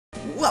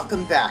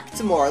welcome back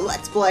to more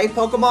Let's Play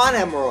Pokemon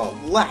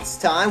Emerald.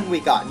 Last time we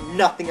got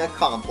nothing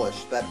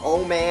accomplished, but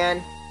oh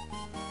man,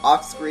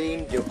 off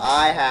screen do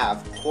I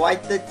have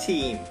quite the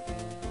team.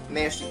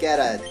 Managed to get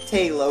a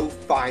Lennyoh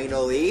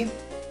finally.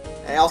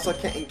 I also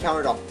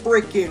encountered a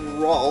freaking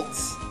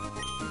Ralts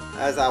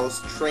as I was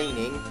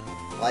training.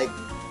 Like,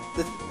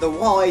 the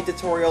Walleye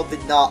tutorial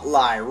did not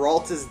lie.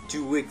 Ralts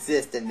do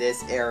exist in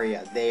this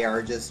area. They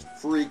are just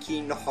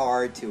freaking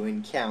hard to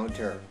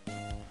encounter.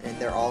 And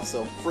they're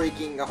also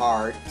freaking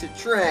hard to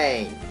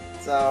train.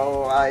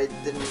 So I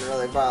didn't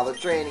really bother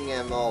training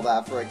him all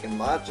that freaking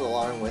much,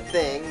 along with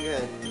Thing,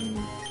 and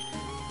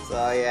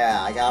so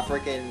yeah, I got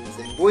freaking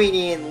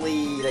Zimbuini in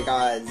lead, I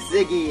got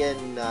Ziggy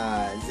and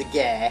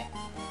Ziggy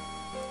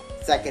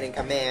second in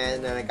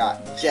command, and I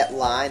got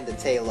Jetline, the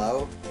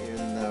Lennyoh,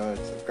 even though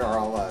it's a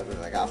girl,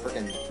 I got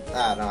freaking,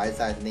 I don't know, I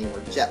decided to name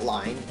her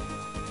Jetline.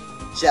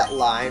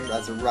 Jetline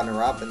as a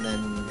runner-up, and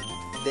then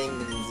Thing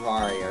and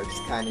Zvari are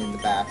just kinda in the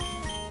back.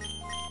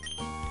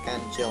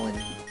 Kinda chilling.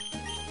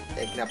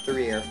 Taking up the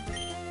rear.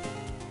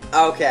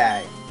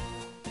 Okay.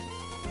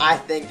 I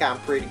think I'm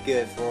pretty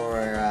good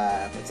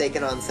for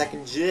taking on the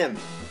second gym.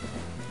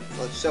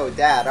 So let's show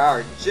Dad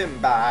our gym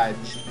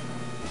badge.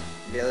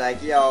 Be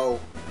like, yo,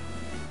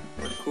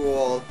 we're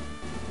cool.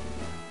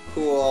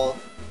 Cool.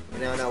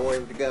 We now know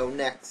where to go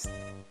next.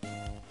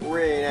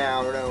 We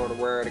now know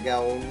where to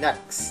go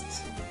next.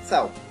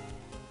 So,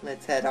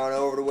 let's head on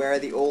over to where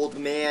the old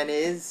man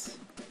is.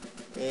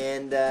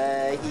 And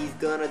he's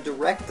gonna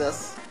direct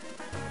us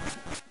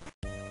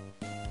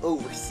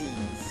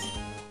overseas.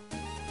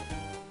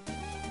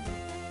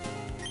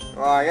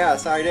 Oh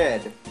yes, I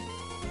did.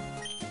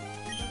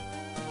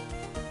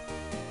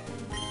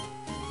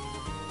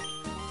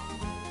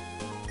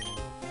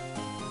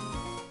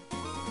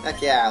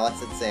 Heck yeah, let's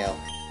set sail.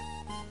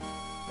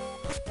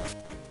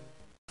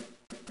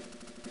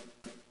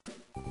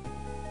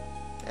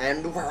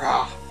 And we're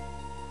off!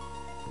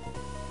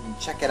 And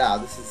check it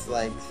out, this is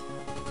like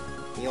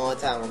the only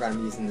time we're going to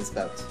be using this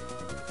boat.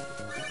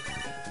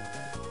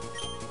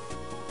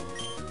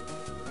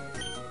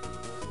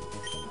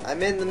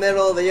 I'm in the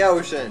middle of the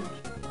ocean.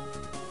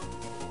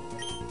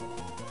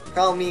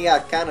 Call me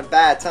a kind of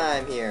bad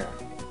time here.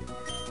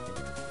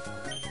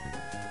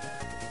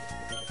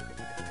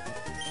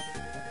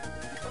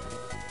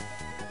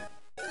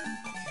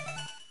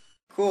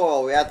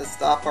 Cool, we have to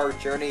stop our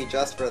journey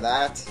just for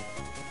that.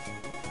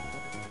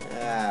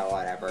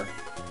 Whatever.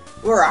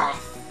 We're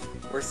off!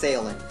 We're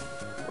sailing.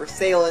 We're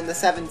sailing the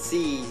 7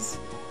 seas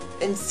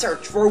in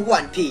search for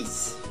One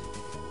Piece.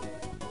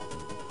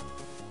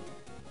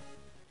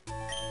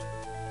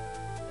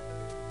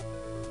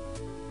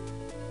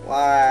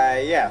 Why,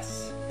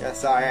 yes.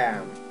 Yes, I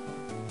am.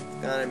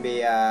 It's gonna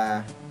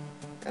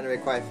be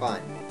quite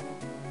fun.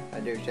 I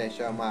do say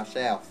so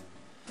myself.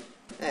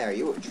 Hey, are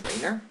you a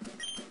trainer?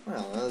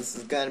 Well, this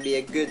is gonna be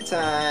a good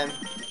time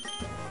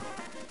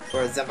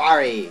for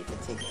Zvari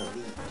to take the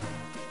lead.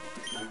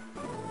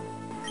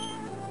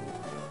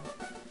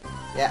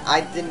 Yeah,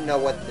 I didn't know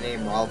what the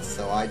name was,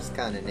 so I just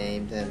kind of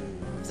named him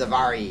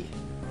Zvari.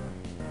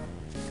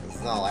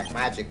 It's not like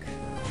magic.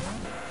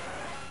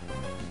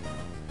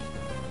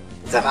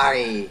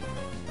 Zvari!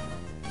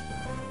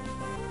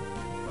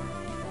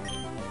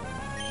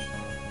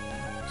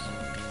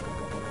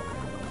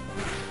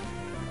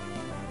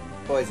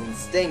 Poison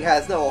Sting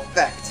has no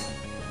effect.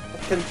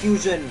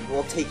 Confusion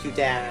will take you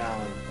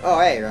down. Oh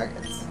hey,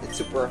 it's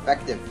super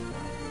effective.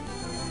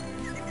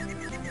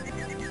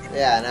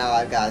 Yeah, now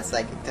I've got a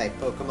Psychic type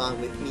Pokemon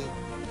with me.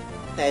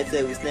 That's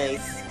always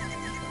nice.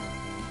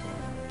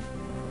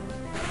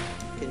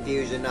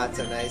 Confusion, not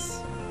so nice.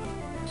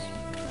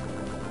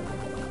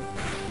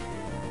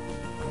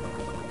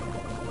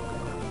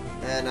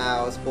 And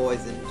I was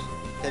poisoned.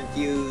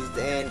 Confused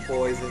and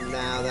poisoned.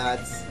 Now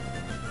that's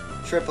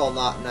triple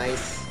not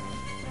nice.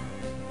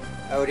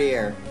 Oh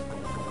dear.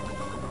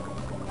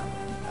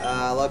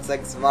 Looks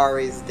like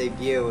Zvari's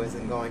debut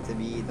isn't going to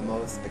be the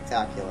most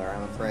spectacular,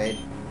 I'm afraid.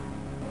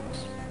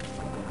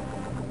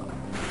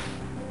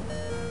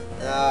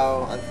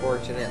 No,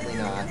 unfortunately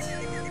not.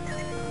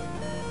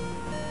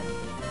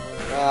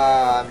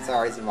 I'm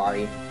sorry,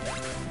 Zvari.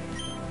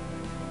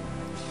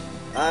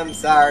 I'm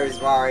sorry,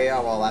 Zvari.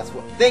 Oh, well, that's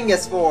what Thing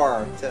is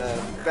for,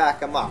 to back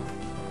them up.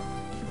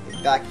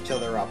 To back each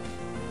other up.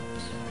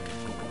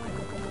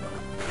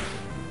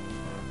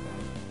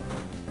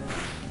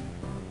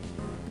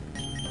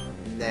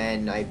 And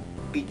then I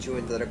beat you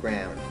into the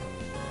ground.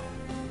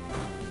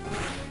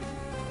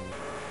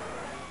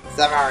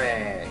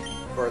 Zvari!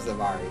 For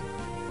Zvari.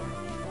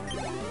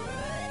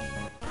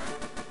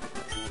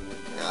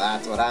 Now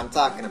that's what I'm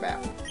talking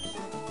about.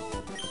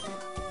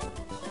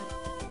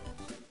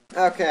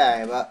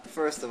 Okay, but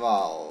first of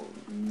all,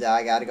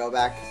 I gotta go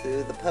back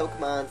to the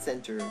Pokemon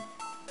Center.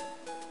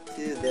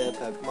 To the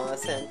Pokemon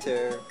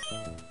Center.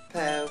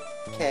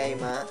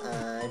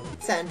 Pokemon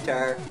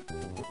Center.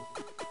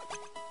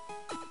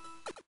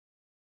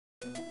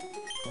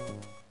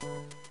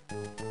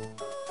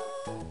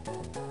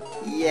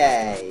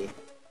 Yay.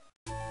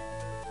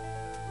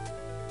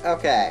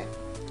 Okay,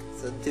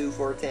 It's a 2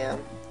 for 10.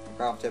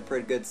 We're off to a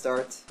pretty good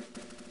start.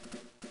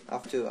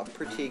 Off to a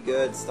pretty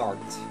good start.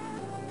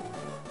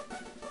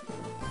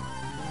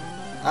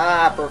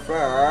 I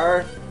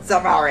prefer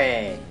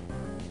Safari!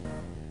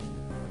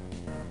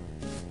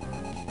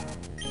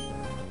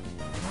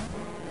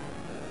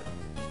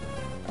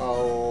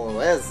 Oh,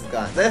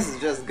 this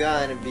is just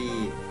gonna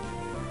be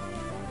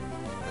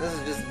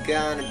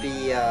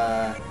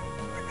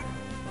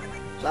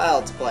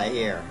child's play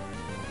here.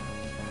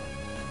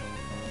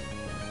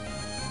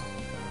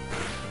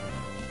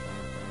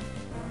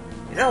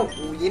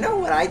 You know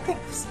what I think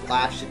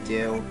Splash should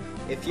do?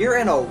 If you're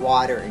in a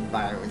water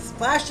environment,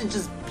 Splash should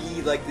just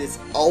be like this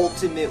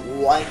ultimate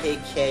one-hit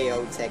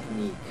KO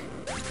technique.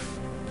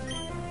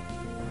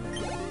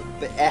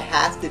 But it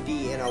has to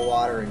be in a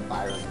water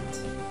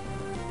environment.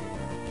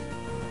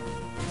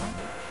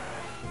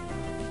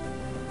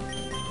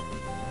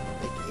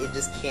 Like, it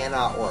just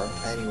cannot work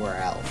anywhere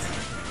else.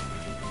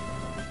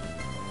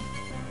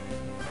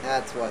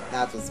 That's what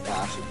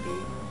Splash should be.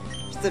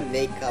 Just to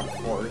make up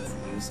for its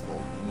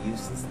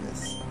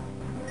uselessness.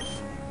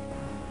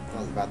 I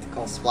was about to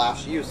call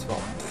Splash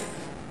useful.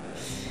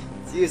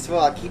 It's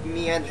useful at keeping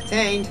me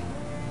entertained.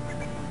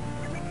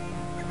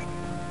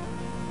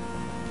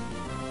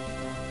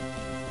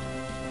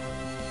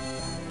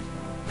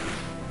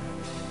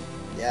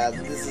 Yeah,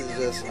 this is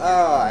just...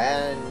 Oh,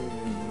 and...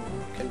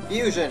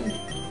 confusion!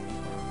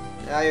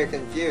 Now you're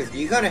confused.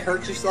 You gonna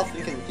hurt yourself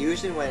in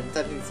confusion when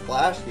attempting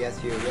Splash?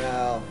 Yes, you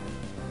will.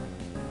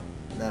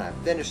 And then I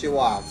finish you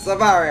off.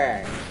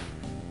 Safari!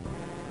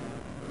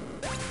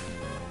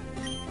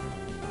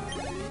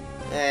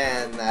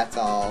 And that's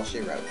all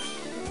she wrote.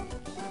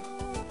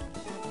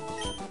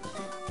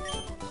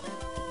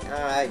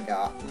 I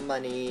got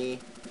money.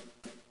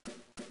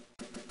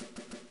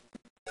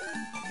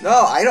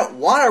 No, I don't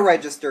want to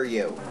register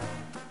you.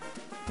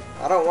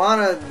 I don't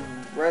want to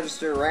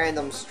register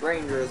random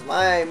strangers.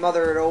 My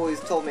mother had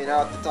always told me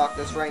not to talk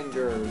to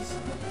strangers.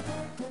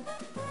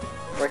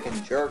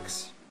 Frickin'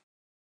 jerks.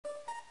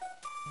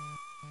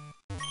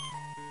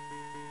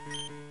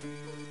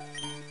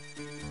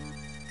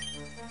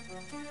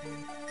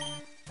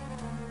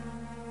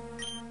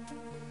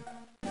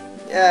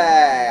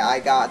 Yay! I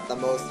got the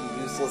most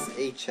useless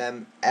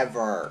HM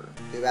ever.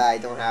 Too bad I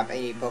don't have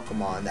any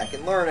Pokemon that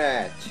can learn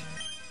it.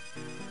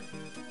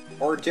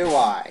 Or do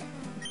I?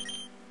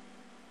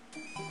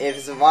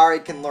 If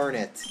Safari can learn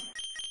it.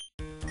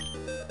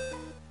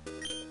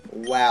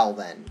 Well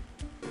then.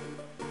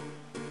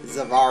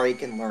 Safari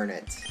can learn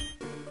it.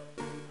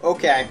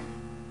 Okay.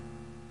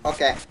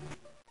 Okay.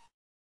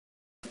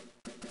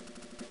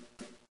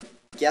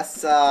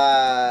 Guess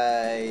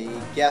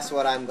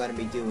what I'm gonna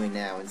be doing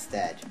now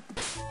instead.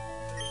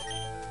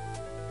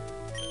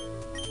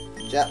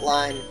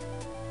 Jetline,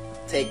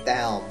 take the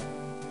helm.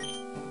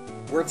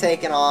 We're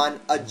taking on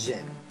a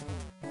gym.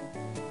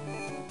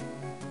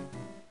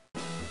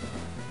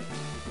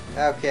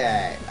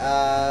 Okay,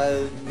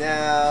 now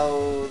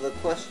the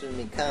question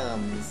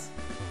becomes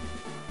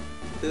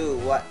who,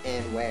 what,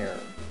 and where.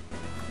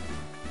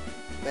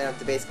 I'm gonna have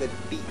to basically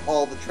beat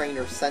all the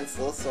trainers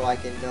senseless so I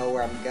can know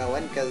where I'm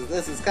going, because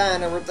this is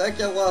kind of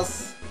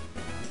ridiculous.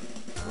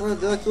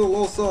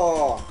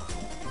 Ridiculoso.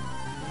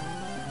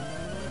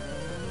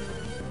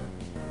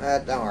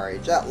 Don't worry,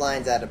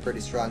 Jetline's at a pretty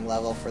strong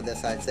level for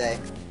this, I'd say.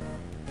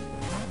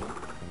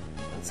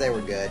 I'd say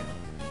we're good.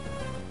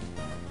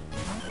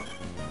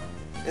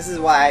 This is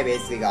why I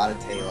basically got a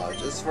Tailo,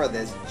 just for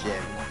this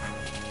gym.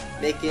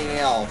 Making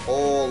it a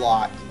whole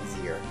lot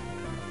easier.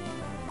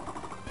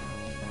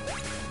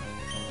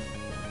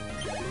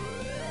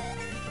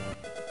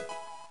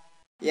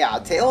 Yeah,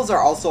 Tails are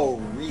also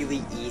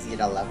really easy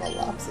to level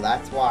up, so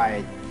that's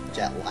why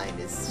Jetline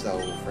is so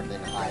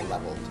freaking high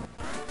leveled.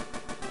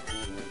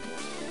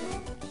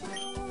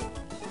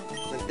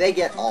 Like, they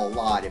get a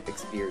lot of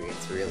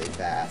experience really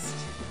fast.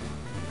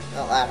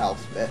 Well, that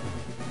helps a bit.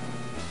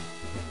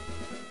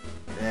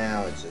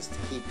 Now it's just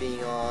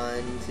keeping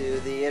on to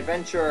the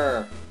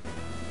adventure.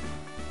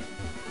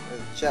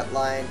 With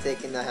Jetline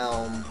taking the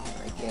helm,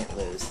 I can't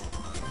lose.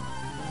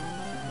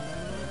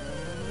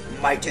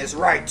 Might is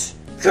right!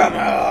 Come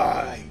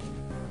on!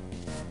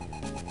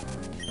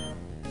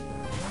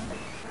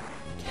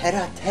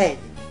 Karate!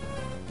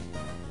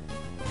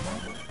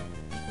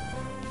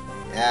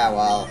 Yeah,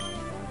 well...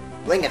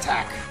 Wing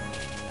attack!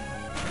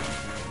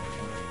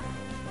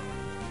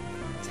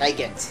 Take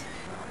it!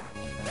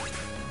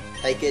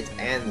 Take it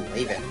and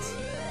leave it.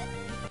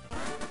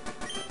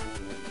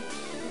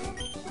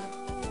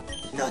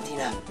 Not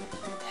enough.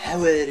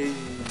 How are you?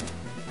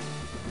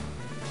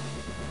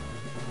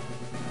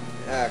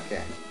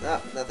 Okay. No,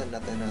 nothing.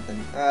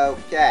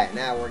 Okay,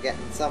 now we're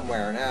getting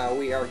somewhere. Now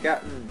we are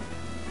getting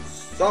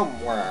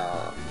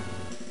somewhere.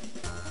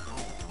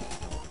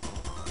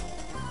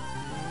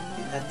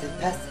 You have to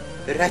pass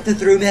right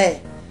through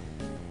me.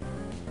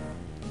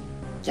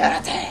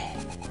 Karate.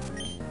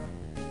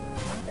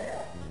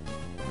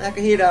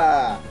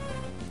 Nakahita!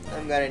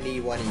 I'm gonna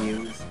need one of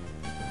you.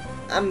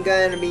 I'm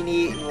gonna be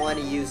needing one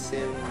of you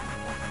soon.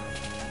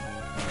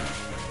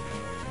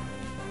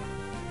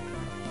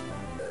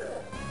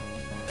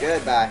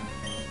 Goodbye.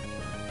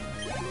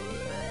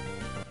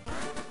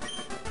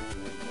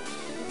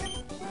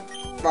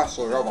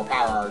 Vastly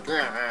overpowered.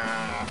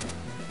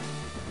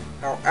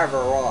 However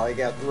will I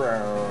get through?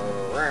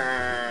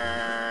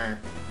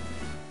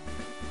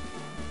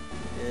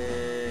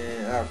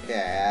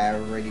 Okay, I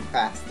already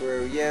passed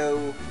through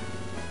you.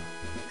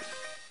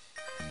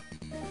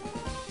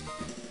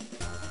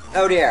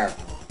 Oh dear.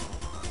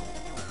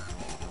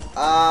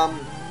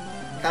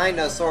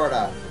 Kinda,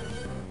 sorta.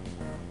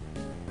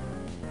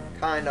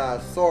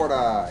 Kinda,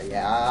 sorta,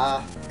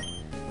 yeah.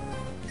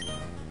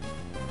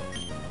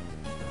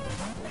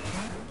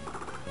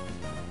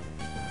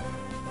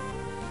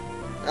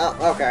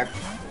 Oh, okay.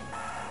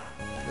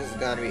 This is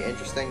gonna be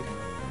interesting.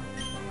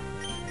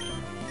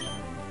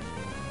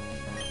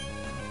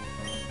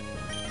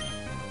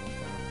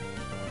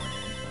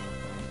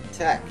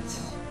 Protect.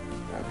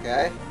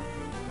 Okay.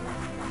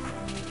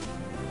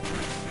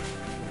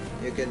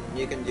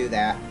 You can do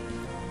that.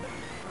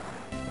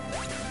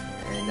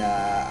 And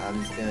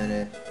I'm just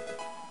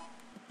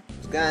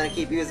gonna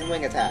keep using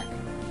wing attack.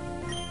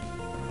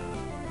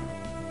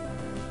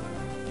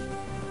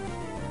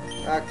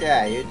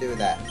 Okay, you do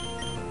that.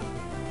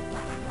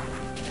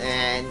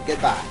 And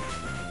goodbye.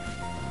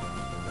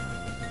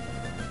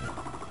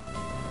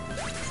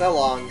 So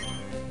long.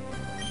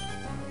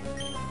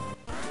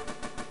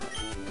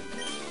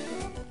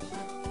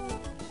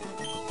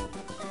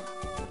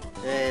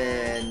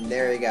 And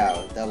there you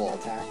go. Double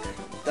attack.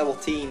 Double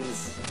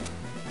teams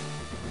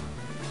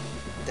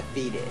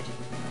defeated.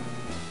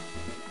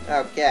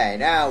 Okay,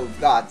 now we've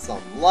got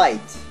some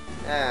light.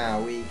 Now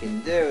we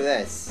can do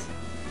this.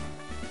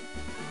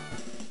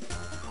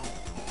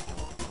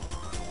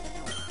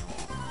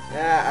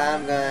 Yeah,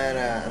 I'm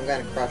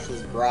gonna crush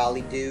this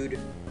Brawly dude.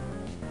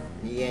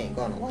 He ain't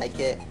gonna like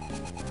it.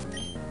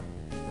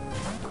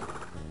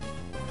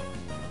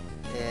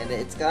 And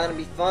it's gonna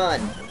be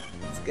fun.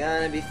 It's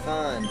gonna be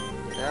fun.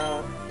 You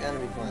know? It's gonna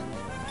be fun.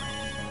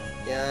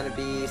 Gonna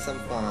be some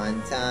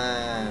fun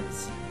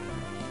times.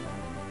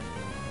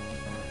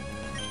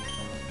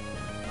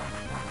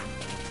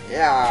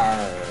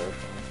 Yeah.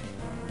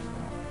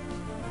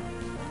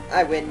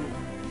 I win.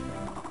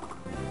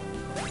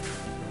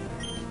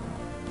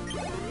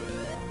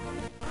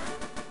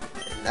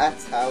 And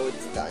that's how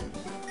it's done.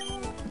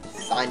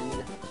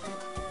 Son.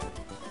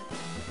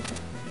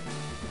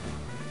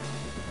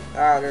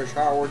 Ah, there's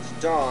how it's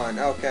done.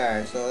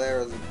 Okay, so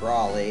there's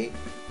Brawly.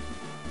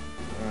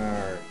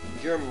 Our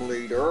gym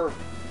leader.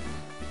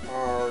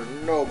 Our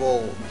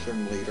noble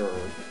gym leader.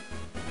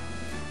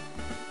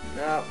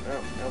 No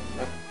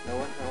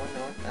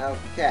one.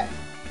 Okay.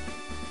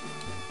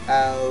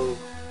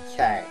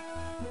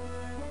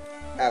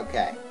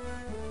 Okay.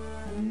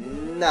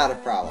 Not a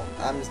problem.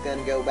 I'm just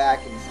gonna go back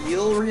and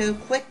heal real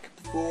quick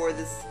before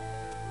this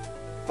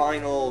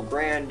final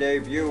grand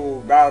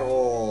debut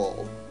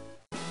battle.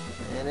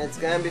 And it's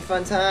gonna be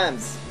fun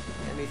times.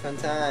 Gonna be fun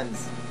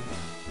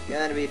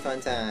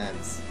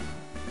times.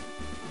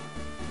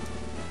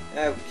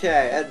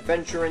 Okay,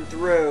 adventuring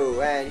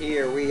through, and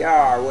here we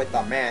are with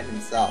the man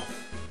himself.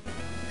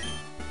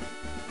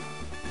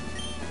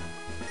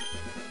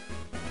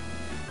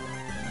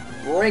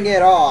 Bring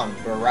it on,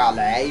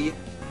 Brawly.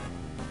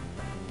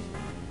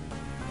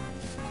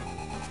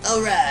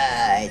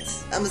 Alright,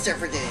 I'm a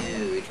surfer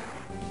dude.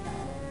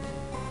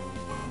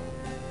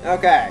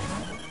 Okay.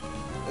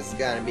 This is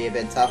gonna be a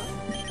bit tough.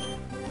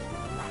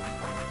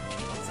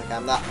 It's like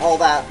I'm not all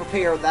that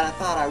prepared that I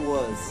thought I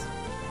was.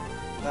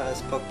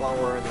 This Pokemon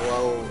we're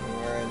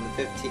in the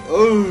 15.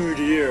 Oh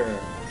dear.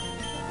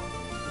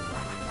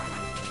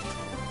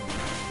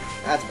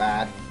 That's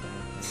bad.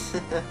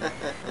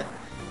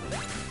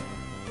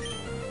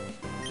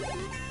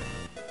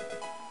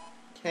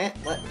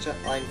 Can't let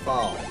Jet Line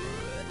fall.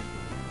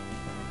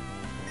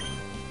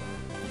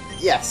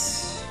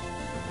 Yes!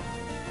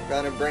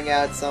 Gonna bring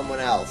out someone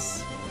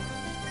else.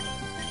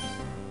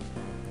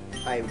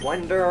 I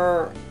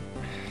wonder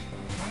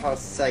how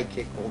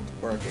Psychic will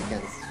work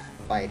against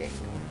fighting.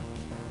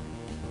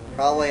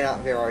 Probably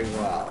not very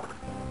well.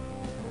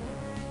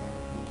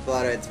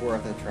 But it's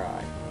worth a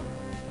try.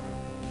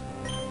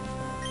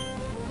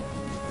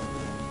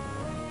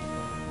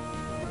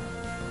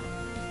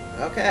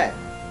 Okay.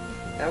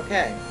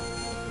 Okay.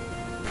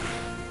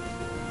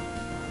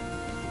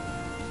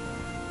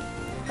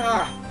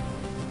 Ha!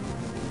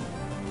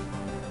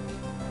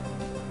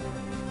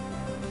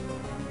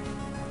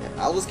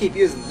 Yeah, I'll just keep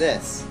using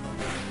this.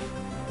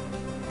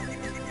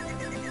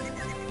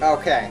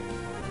 Okay.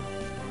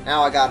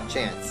 Now I got a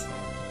chance.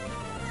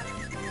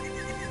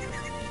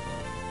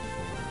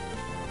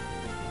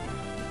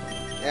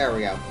 There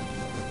we go.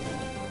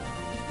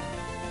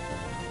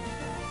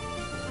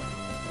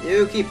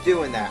 You keep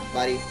doing that,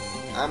 buddy.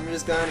 I'm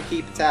just gonna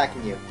keep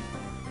attacking you.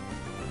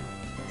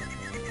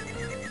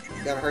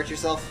 Gonna hurt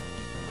yourself?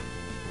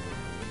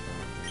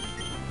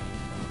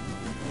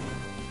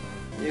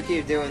 You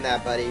keep doing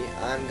that, buddy.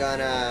 I'm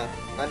gonna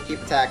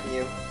keep attacking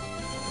you.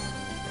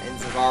 And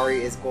Zavari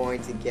is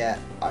going to get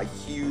a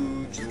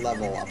huge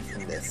level up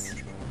from this.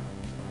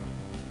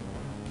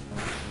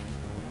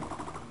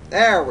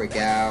 There we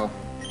go.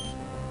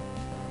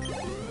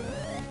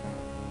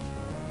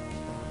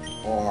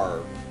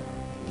 Or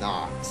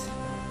not.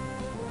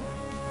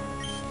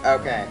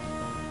 Okay.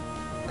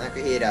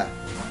 Nakahita.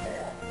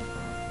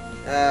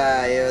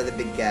 You're the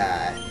big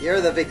guy. You're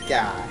the big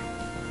guy.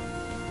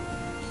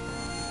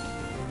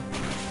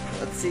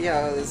 Let's see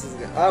how this is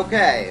going.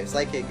 Okay,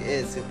 Psychic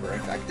is super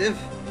effective.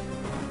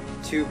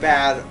 Too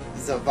bad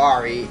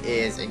Zavari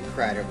is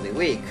incredibly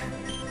weak.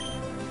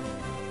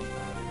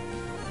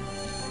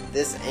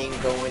 This ain't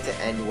going to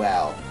end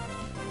well.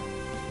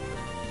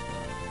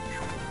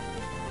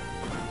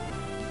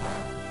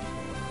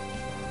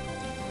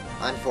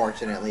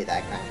 Unfortunately,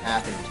 that kind of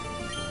happened.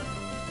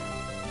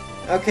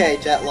 Okay,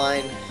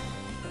 Jetline.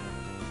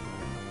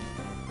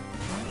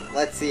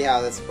 Let's see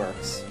how this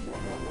works.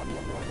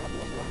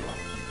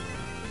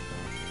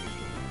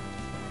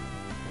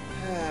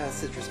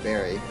 Citrus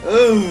Berry.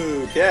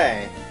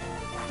 Okay.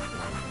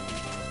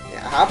 Yeah,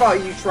 how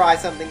about you try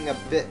something a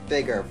bit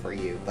bigger for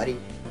you, buddy?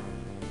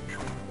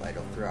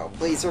 Vital Throw.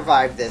 Please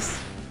survive this.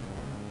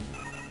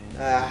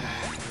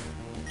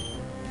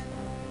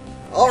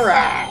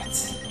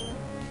 Alright!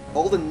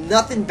 Holding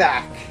nothing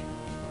back.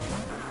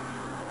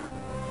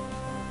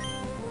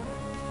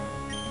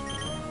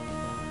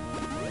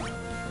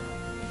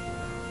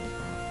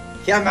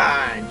 Come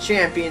on!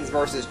 Champions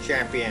versus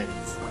champions.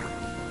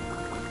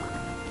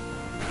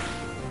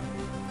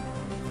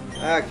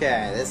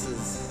 Okay, this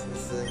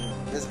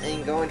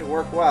ain't going to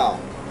work well.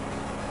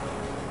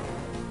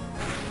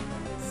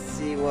 Let's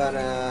see what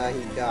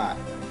he got.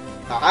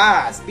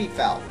 Haha! Speed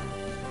fell.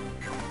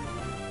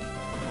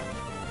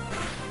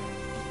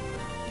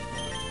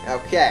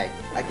 Okay,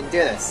 I can do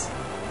this.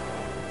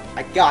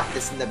 I got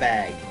this in the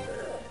bag.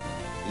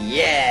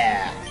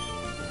 Yeah!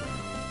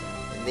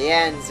 In the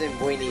end,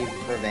 Zimbuini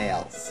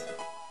prevails.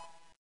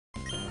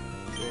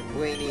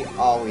 Zimbuini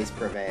always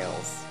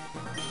prevails.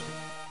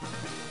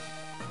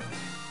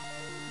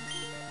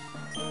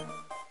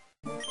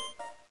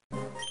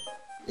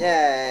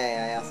 Yay,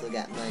 I also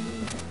got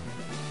money.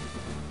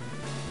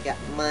 Got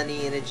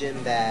money and a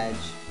gym badge.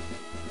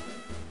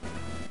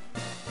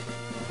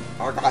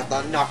 I got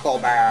the knuckle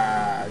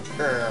badge!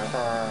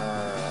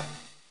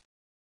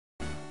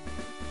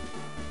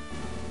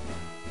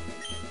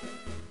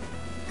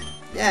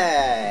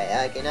 Yay,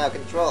 I can now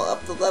control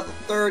up to level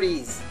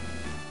 30s!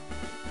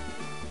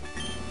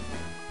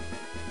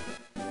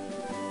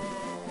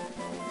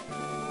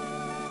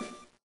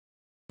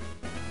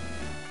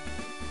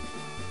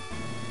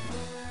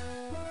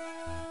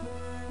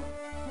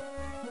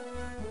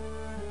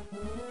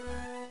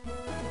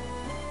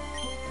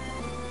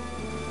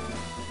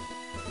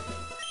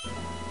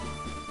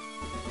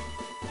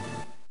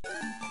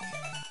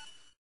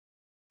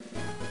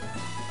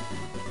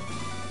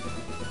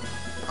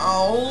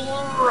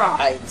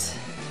 Alright.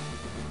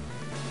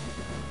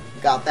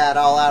 Got that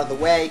all out of the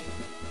way.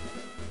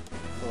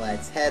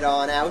 Let's head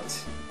on out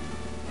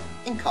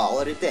and call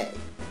it a day.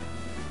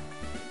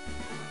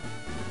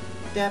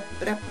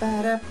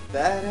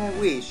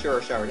 We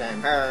sure show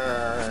time.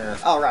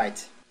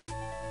 Alright.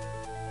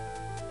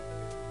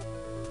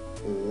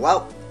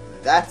 Well,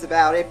 that's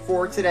about it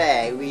for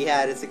today. We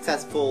had a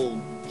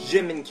successful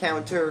gym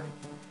encounter.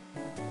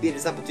 Beat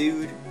us up a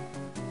dude.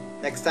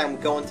 Next time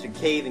we go into the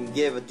cave and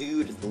give a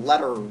dude the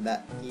letter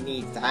that he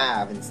needs to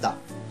have and stuff.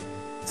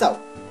 So,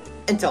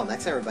 until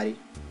next time everybody,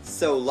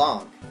 so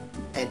long,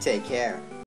 and take care.